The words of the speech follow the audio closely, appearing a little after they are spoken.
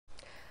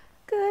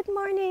Good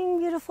morning,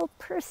 beautiful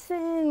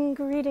person.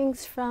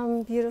 Greetings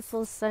from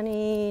beautiful,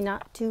 sunny,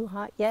 not too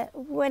hot yet,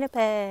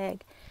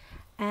 Winnipeg.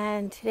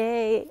 And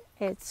today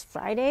it's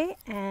Friday,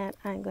 and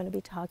I'm going to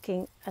be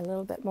talking a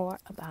little bit more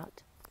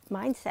about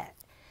mindset.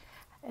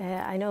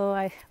 I know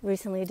I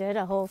recently did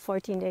a whole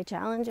 14-day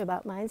challenge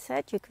about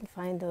mindset. You can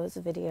find those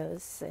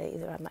videos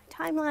either on my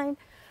timeline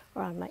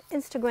or on my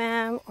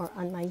Instagram or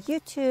on my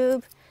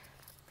YouTube.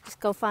 Just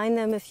go find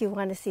them if you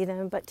want to see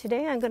them. But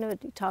today I'm going to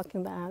be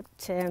talking about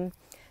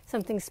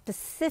something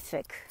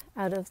specific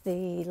out of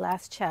the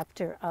last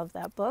chapter of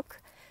that book,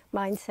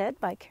 Mindset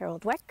by Carol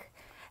Dweck.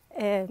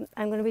 I'm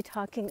going to be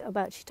talking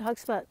about, she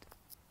talks about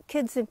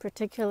kids in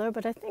particular,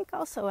 but I think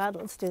also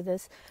adults do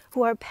this,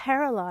 who are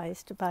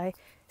paralyzed by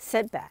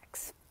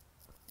setbacks.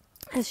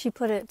 As she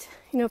put it,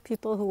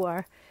 people who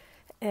are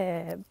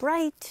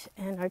bright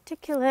and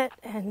articulate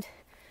and,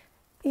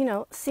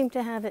 seem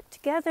to have it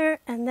together,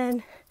 and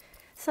then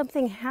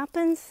something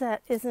happens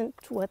that isn't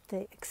what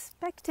they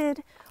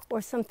expected,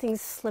 or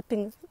something's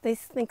slipping, they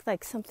think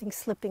like something's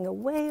slipping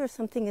away, or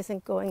something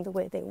isn't going the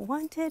way they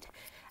wanted,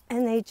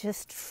 and they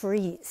just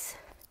freeze.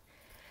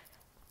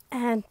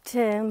 And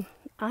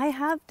I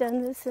have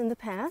done this in the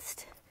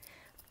past.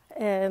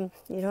 You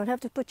don't have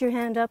to put your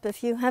hand up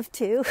if you have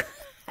to.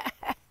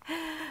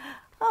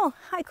 Oh,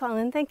 hi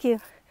Colin, thank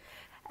you.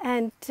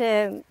 And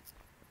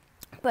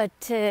but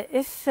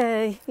if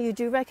you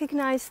do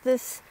recognize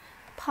this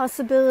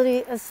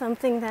possibility as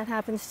something that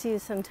happens to you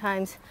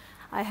sometimes,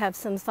 I have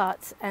some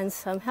thoughts and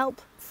some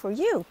help for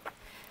you.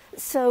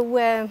 So,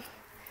 why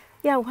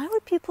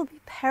would people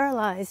be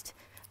paralyzed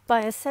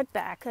by a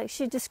setback? Like,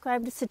 she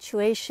described a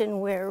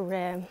situation where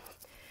when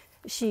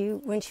she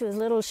was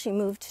little, she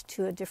moved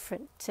to a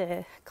different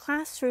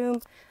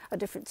classroom, a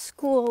different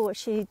school, where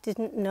she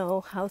didn't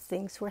know how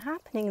things were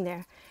happening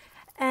there.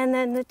 And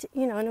then,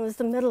 and it was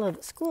the middle of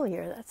the school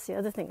year. That's the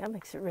other thing. That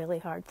makes it really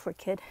hard, poor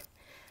kid.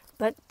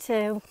 But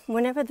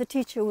whenever the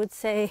teacher would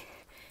say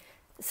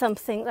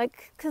something,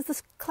 like, because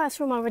this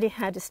classroom already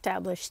had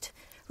established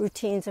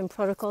routines and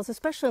protocols,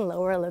 especially in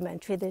lower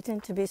elementary, they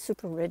tend to be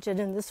super rigid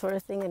and this sort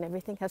of thing, and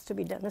everything has to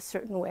be done a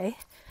certain way.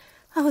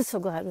 I was so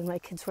glad when my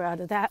kids were out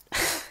of that.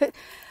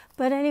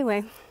 But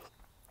anyway,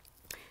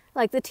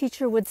 like the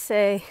teacher would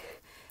say,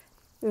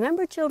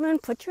 remember children,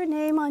 put your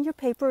name on your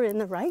paper in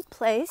the right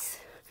place,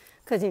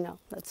 because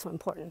that's so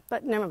important,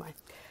 but never mind.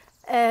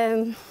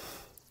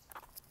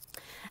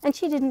 And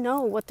she didn't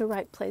know what the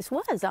right place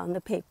was on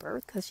the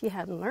paper because she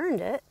hadn't learned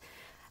it.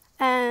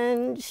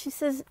 And she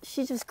says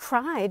she just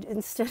cried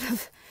instead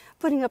of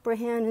putting up her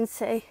hand and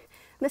say,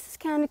 Mrs.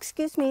 Can,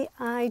 excuse me,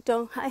 I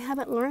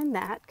haven't learned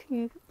that.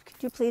 Could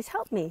you please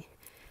help me?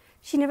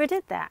 She never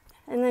did that.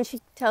 And then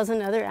she tells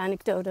another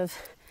anecdote of,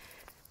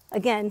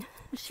 again,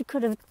 she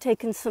could have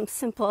taken some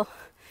simple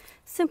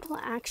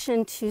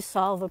action to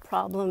solve a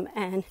problem,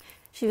 and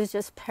she was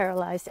just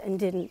paralyzed and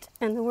didn't.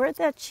 And the word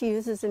that she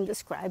uses in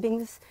describing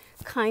this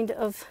kind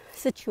of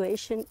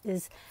situation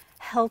is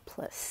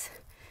helpless.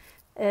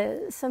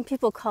 Some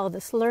people call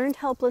this learned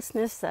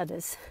helplessness. That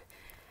is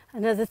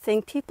another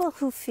thing. People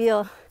who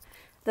feel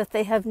that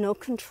they have no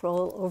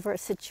control over a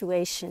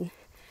situation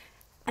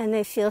and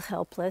they feel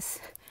helpless.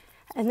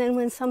 And then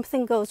when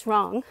something goes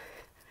wrong,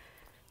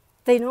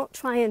 they don't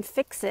try and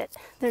fix it.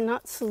 They're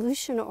not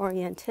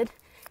solution-oriented.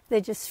 They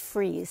just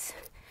freeze.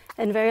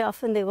 And very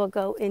often they will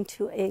go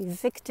into a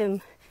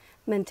victim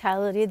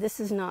mentality. This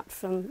is not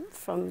from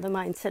the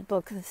mindset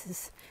book. This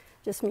is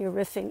just me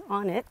riffing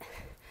on it.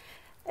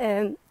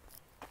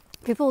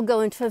 People will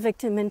go into a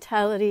victim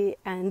mentality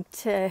and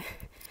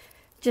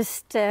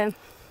just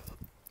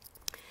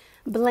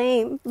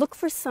blame, look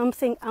for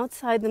something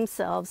outside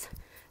themselves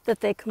that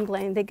they can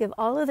blame. They give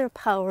all of their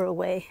power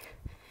away.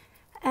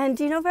 And,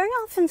 very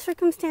often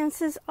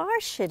circumstances are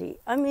shitty.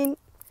 I mean,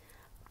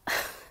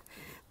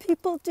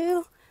 people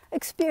do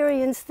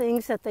experience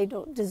things that they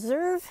don't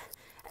deserve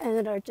and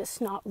that are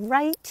just not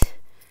right,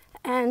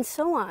 and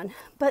so on.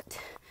 But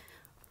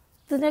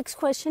the next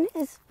question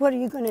is, what are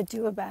you going to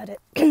do about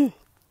it?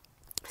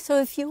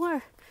 So if you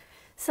are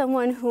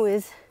someone who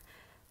is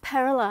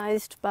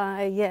paralyzed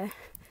by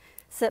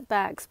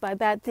setbacks, by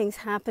bad things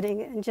happening,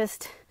 and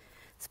just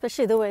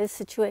especially the way the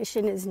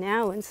situation is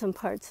now in some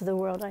parts of the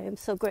world, I am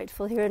so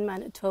grateful. Here in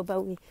Manitoba,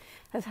 we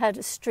have had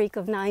a streak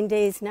of 9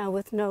 days now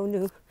with no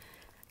new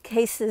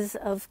cases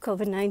of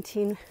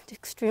COVID-19.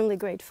 Extremely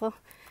grateful.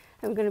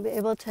 I'm going to be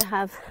able to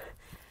have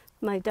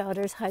my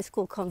daughter's high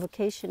school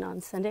convocation on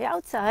Sunday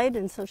outside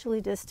and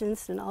socially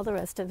distanced and all the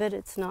rest of it.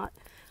 It's not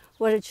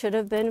what it should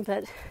have been,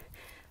 but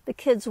the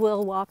kids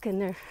will walk in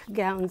their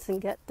gowns and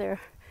get their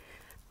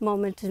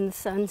moment in the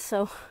sun.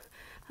 So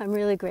I'm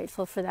really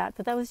grateful for that.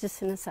 But that was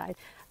just an aside.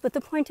 But the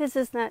point is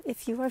that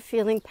if you are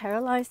feeling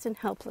paralyzed and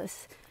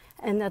helpless,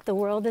 and that the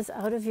world is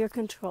out of your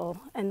control,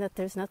 and that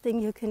there's nothing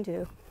you can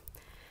do,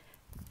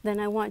 then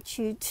I want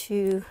you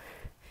to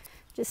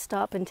just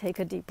stop and take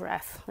a deep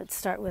breath. Let's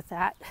start with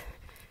that.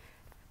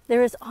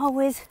 There is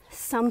always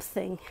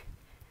something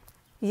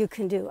you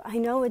can do. I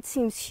know it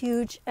seems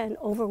huge and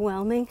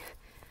overwhelming.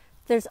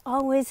 There's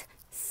always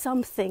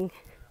something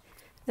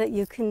that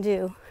you can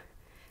do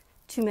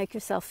to make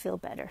yourself feel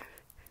better.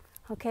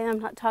 Okay, I'm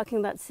not talking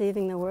about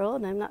saving the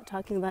world. I'm not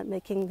talking about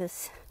making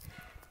this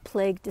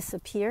plague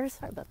disappear.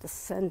 Sorry about the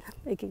sun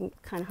making it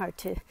kind of hard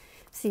to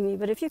see me,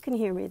 but if you can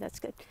hear me, that's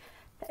good.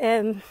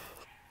 I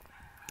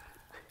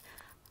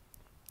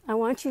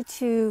want you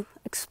to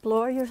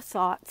explore your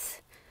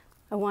thoughts.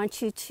 I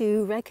want you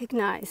to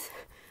recognize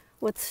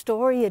what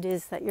story it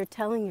is that you're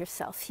telling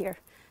yourself here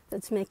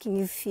that's making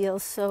you feel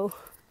so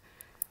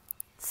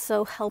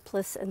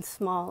helpless and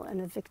small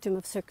and a victim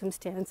of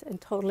circumstance and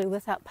totally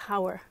without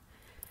power.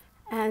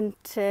 And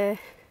see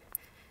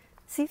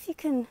if you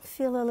can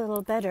feel a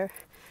little better.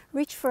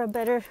 Reach for a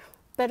better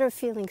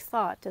feeling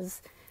thought,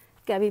 as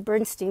Gabby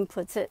Bernstein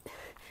puts it.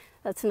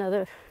 That's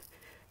another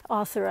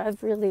author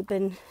I've really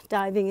been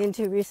diving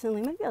into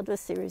recently. Maybe I'll do a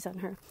series on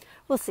her.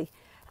 We'll see.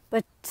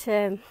 But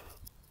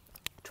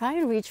try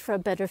and reach for a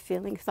better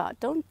feeling thought.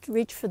 Don't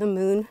reach for the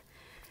moon.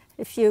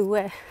 If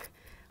you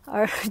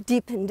are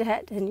deep in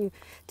debt and you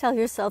tell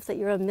yourself that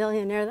you're a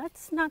millionaire,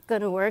 that's not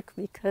going to work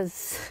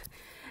because,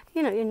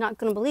 you're not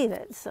going to believe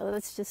it. So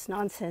that's just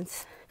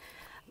nonsense.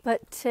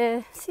 But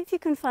see if you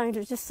can find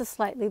just a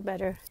slightly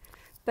better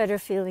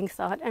feeling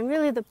thought. And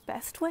really the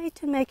best way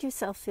to make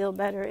yourself feel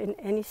better in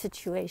any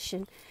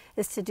situation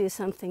is to do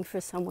something for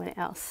someone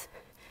else,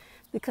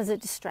 because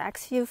it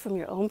distracts you from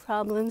your own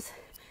problems.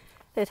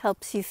 It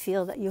helps you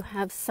feel that you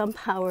have some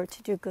power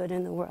to do good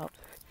in the world.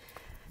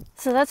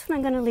 So that's what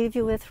I'm going to leave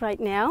you with right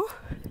now.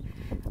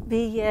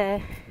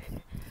 Do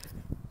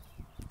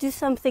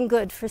something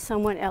good for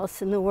someone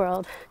else in the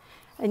world,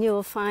 and you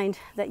will find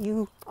that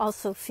you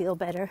also feel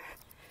better.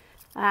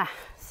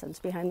 Sun's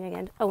behind me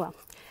again. Oh well.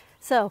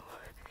 So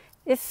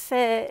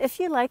if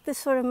you like this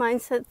sort of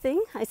mindset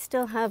thing, I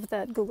still have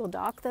that Google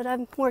Doc that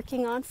I'm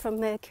working on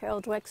from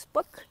Carol Dweck's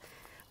book,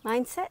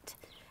 Mindset.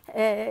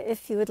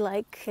 If you would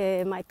like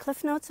my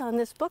cliff notes on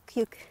this book,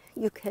 you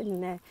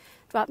can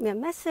drop me a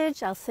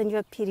message. I'll send you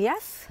a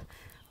PDF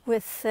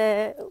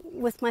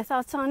with my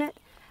thoughts on it.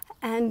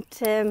 And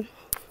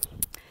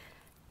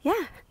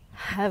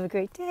have a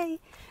great day.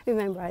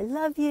 Remember, I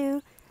love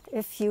you.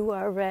 If you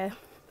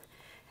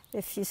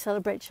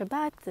celebrate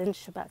Shabbat, then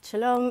Shabbat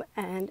Shalom,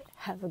 and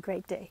have a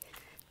great day.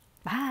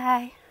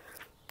 Bye.